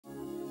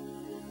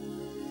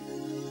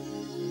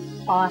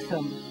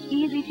Awesome,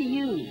 easy to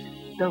use.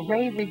 The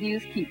rave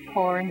reviews keep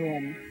pouring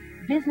in.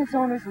 Business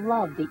owners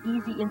love the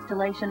easy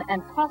installation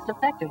and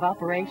cost-effective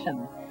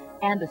operation.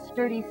 And the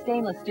sturdy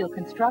stainless steel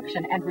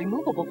construction and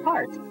removable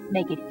parts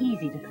make it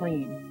easy to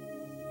clean.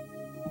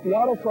 The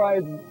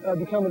AutoFry has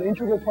become an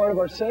integral part of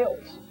our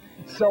sales.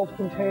 It's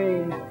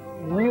self-contained,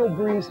 real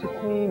breeze to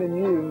clean and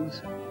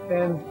use,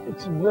 and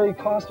it's very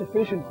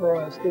cost-efficient for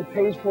us. It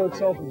pays for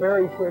itself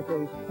very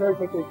quickly, very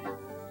quickly.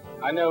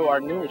 I know our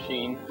new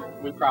machine,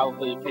 we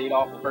probably paid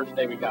off the first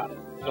day we got it.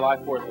 July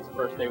 4th was the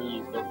first day we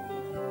used it,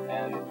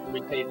 and we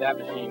paid that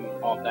machine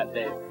off that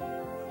day.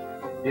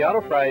 The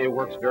AutoFry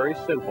works very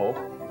simple.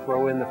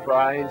 Throw in the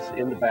fries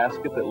in the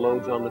basket that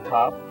loads on the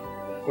top,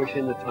 push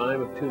in the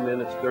time of 2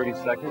 minutes 30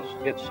 seconds,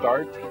 hit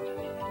start.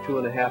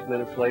 2.5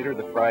 minutes later,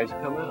 the fries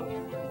come out.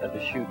 At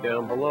the chute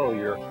down below,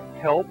 your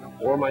help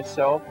or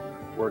myself,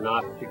 we're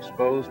not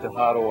exposed to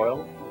hot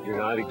oil. You're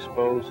not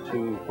exposed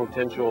to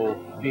potential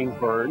being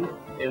burned,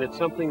 and it's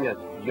something that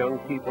young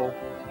people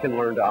can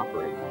learn to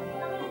operate.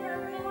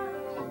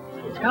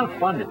 It's kind of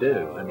fun to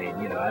do. I mean,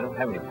 you know, I don't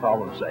have any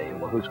problem saying,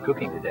 well, who's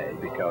cooking today?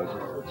 Because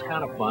it's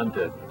kind of fun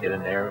to get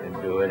in there and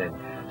do it, and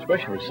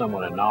especially for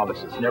someone, a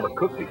novice that's never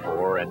cooked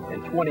before, and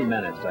in 20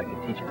 minutes I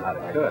can teach them how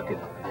to cook.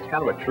 It's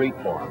kind of a treat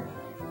for them.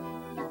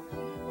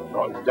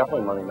 Oh, it's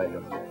definitely money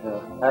maker.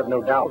 I have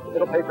no doubt.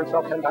 It'll pay for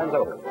itself 10 times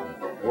over.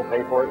 We'll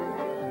pay for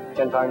it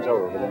 10 times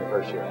over within the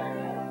first year.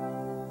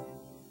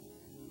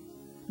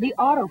 The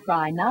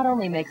AutoFry not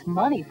only makes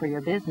money for your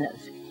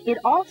business, it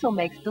also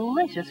makes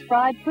delicious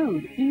fried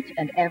food each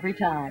and every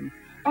time.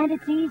 And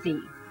it's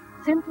easy.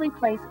 Simply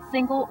place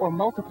single or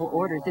multiple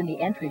orders in the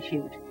entry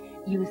chute.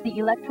 Use the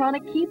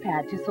electronic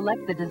keypad to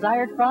select the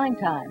desired frying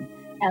time,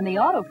 and the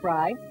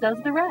AutoFry does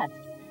the rest,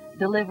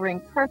 delivering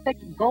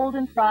perfect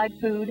golden fried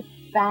food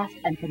fast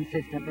and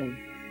consistently.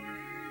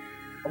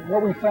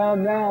 What we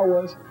found now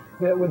was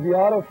that with the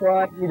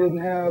AutoFry, we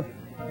didn't have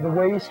the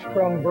waste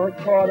from burnt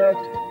product.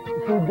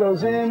 The food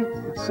goes in,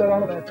 it's set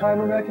on a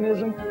timer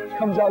mechanism,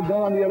 comes out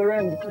done on the other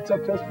end. It's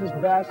up to us to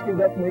just basket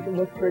it up, make it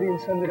look pretty, and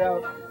send it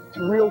out. It's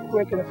real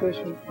quick and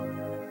efficient.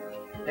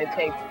 It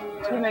takes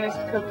 2 minutes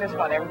to cook just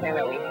about everything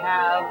that we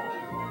have.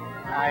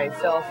 I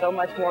sell so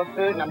much more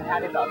food, and I'm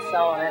happy about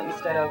selling it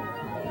instead of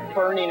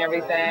burning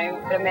everything.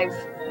 It makes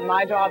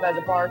my job as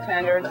a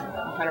bartender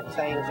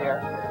 100% easier.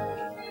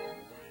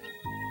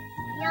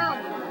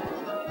 Yum.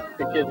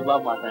 The kids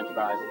love my French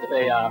fries.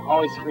 They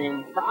always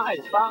scream,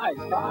 fries, fries,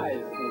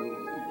 fries.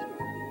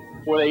 And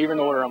before they even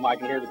order them, I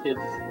can hear the kids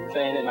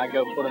saying it, and I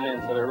go put them in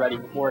so they're ready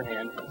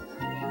beforehand.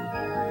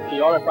 The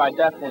AutoFry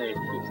definitely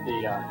keeps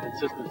the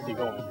consistency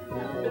going.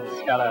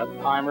 It's got a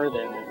timer that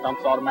it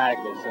dumps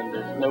automatically, and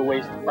there's no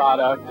waste of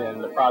product,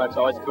 and the product's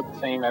always cooked the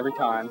same every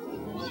time.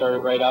 You serve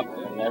it right up,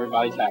 and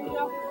everybody's happy.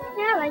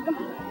 Yeah, I like them.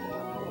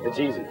 It's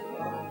easy.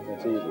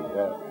 It's easy.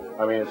 Yeah.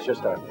 I mean, it's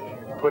just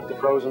put the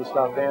frozen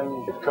stuff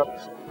in, it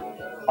cooks,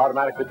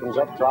 automatically comes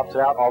up, drops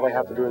it out. All they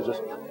have to do is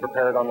just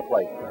prepare it on the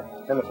plate.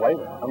 And the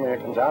flavor, I mean, it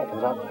comes out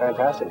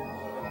fantastic.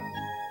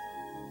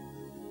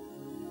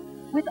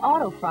 With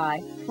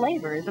AutoFry,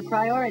 flavor is a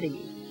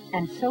priority,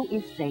 and so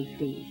is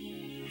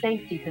safety.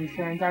 Safety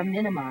concerns are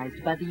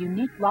minimized by the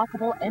unique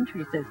lockable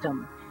entry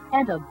system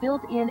and a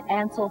built-in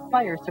Ansel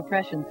fire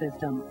suppression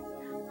system.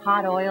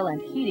 Hot oil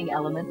and heating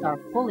elements are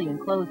fully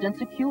enclosed and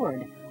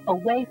secured,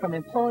 away from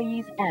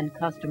employees and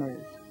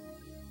customers.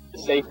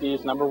 Safety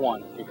is number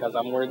one, because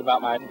I'm worried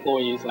about my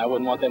employees, and I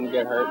wouldn't want them to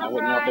get hurt, and I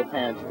wouldn't want their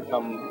parents to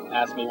come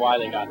ask me why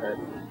they got hurt.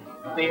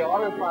 The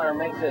AutoFryer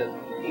makes it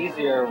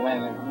easier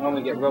when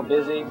we get real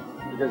busy,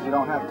 because you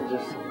don't have to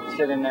just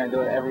sit in there and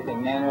do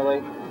everything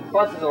manually.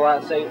 Plus, it's a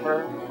lot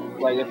safer.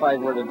 Like, if I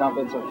were to dump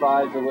in some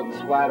fries, it wouldn't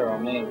splatter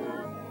on me.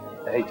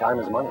 Hey, time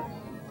is money.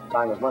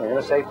 Time is money.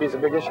 And safety is a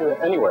big issue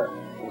anywhere,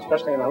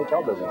 especially in the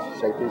hotel business.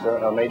 Safety is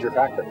a major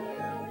factor.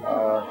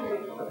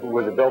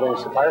 With the building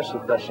fire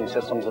suppression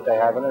systems that they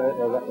have in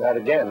it, that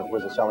again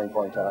was a selling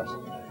point to us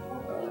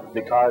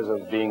because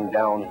of being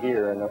down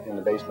here in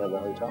the basement of the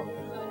hotel.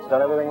 It's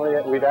done everything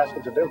we've asked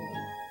it to do.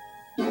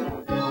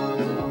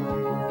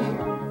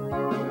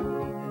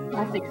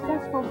 A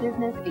successful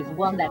business is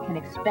one that can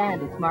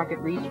expand its market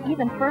reach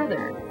even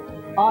further.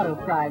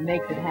 AutoFry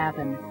makes it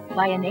happen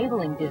by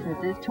enabling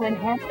businesses to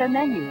enhance their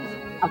menus,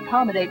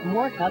 accommodate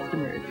more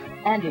customers,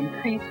 and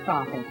increase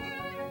profits.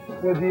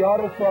 With the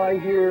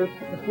AutoFry here,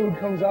 the food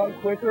comes out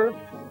quicker.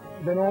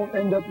 They don't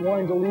end up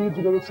wanting to leave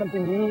to go get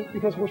something to eat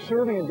because we're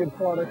serving a good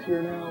product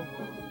here now.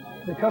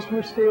 The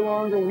customers stay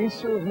longer, we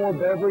serve more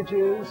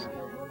beverages,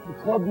 the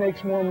club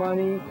makes more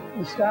money,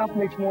 the staff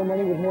makes more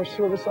money with more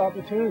service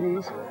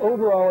opportunities.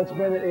 Overall, it's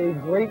been a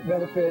great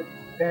benefit,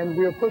 and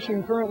we're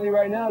pushing currently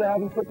right now to have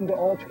them put into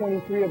all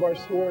 23 of our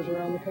stores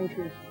around the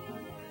country.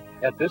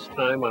 At this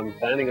time, I'm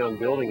planning on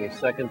building a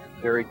second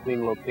Dairy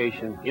Queen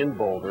location in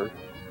Boulder.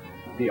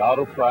 The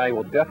AutoFry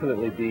will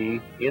definitely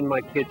be in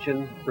my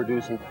kitchen,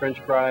 producing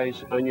French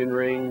fries, onion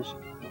rings,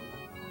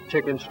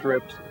 chicken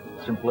strips.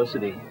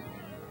 Simplicity.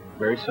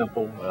 very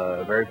simple,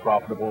 very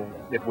profitable.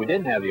 If we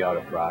didn't have the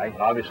AutoFry,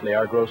 obviously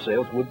our gross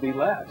sales would be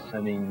less.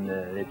 I mean,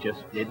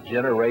 it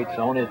generates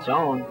on its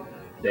own,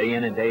 day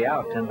in and day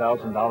out,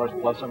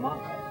 $10,000 plus a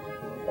month.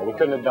 Well, we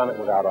couldn't have done it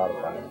without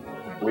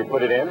AutoFry. We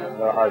put it in,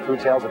 our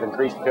food sales have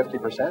increased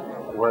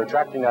 50%. We're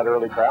attracting that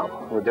early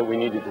crowd that we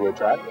needed to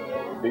attract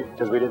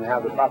because we didn't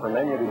have the proper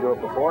menu to do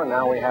it before, and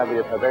now we have the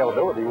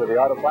availability with the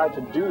AutoFry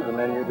to do the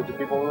menu that the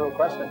people were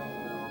requesting.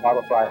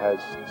 AutoFry has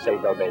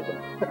saved our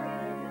bacon.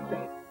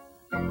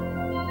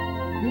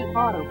 The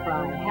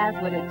AutoFry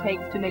has what it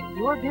takes to make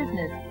your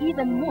business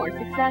even more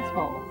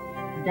successful.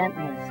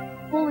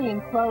 Ventless, fully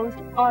enclosed,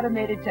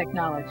 automated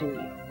technology.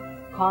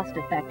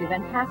 Cost-effective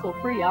and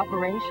hassle-free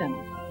operation.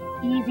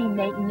 Easy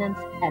maintenance,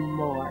 and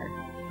more.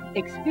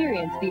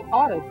 Experience the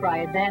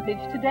AutoFry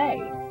advantage today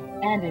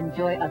and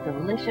enjoy a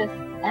delicious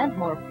and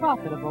more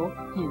profitable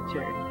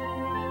future.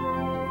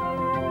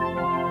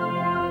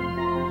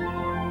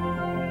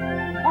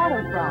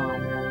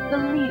 AutoFry, the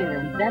leader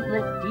in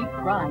ventless deep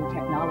frying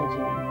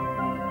technology.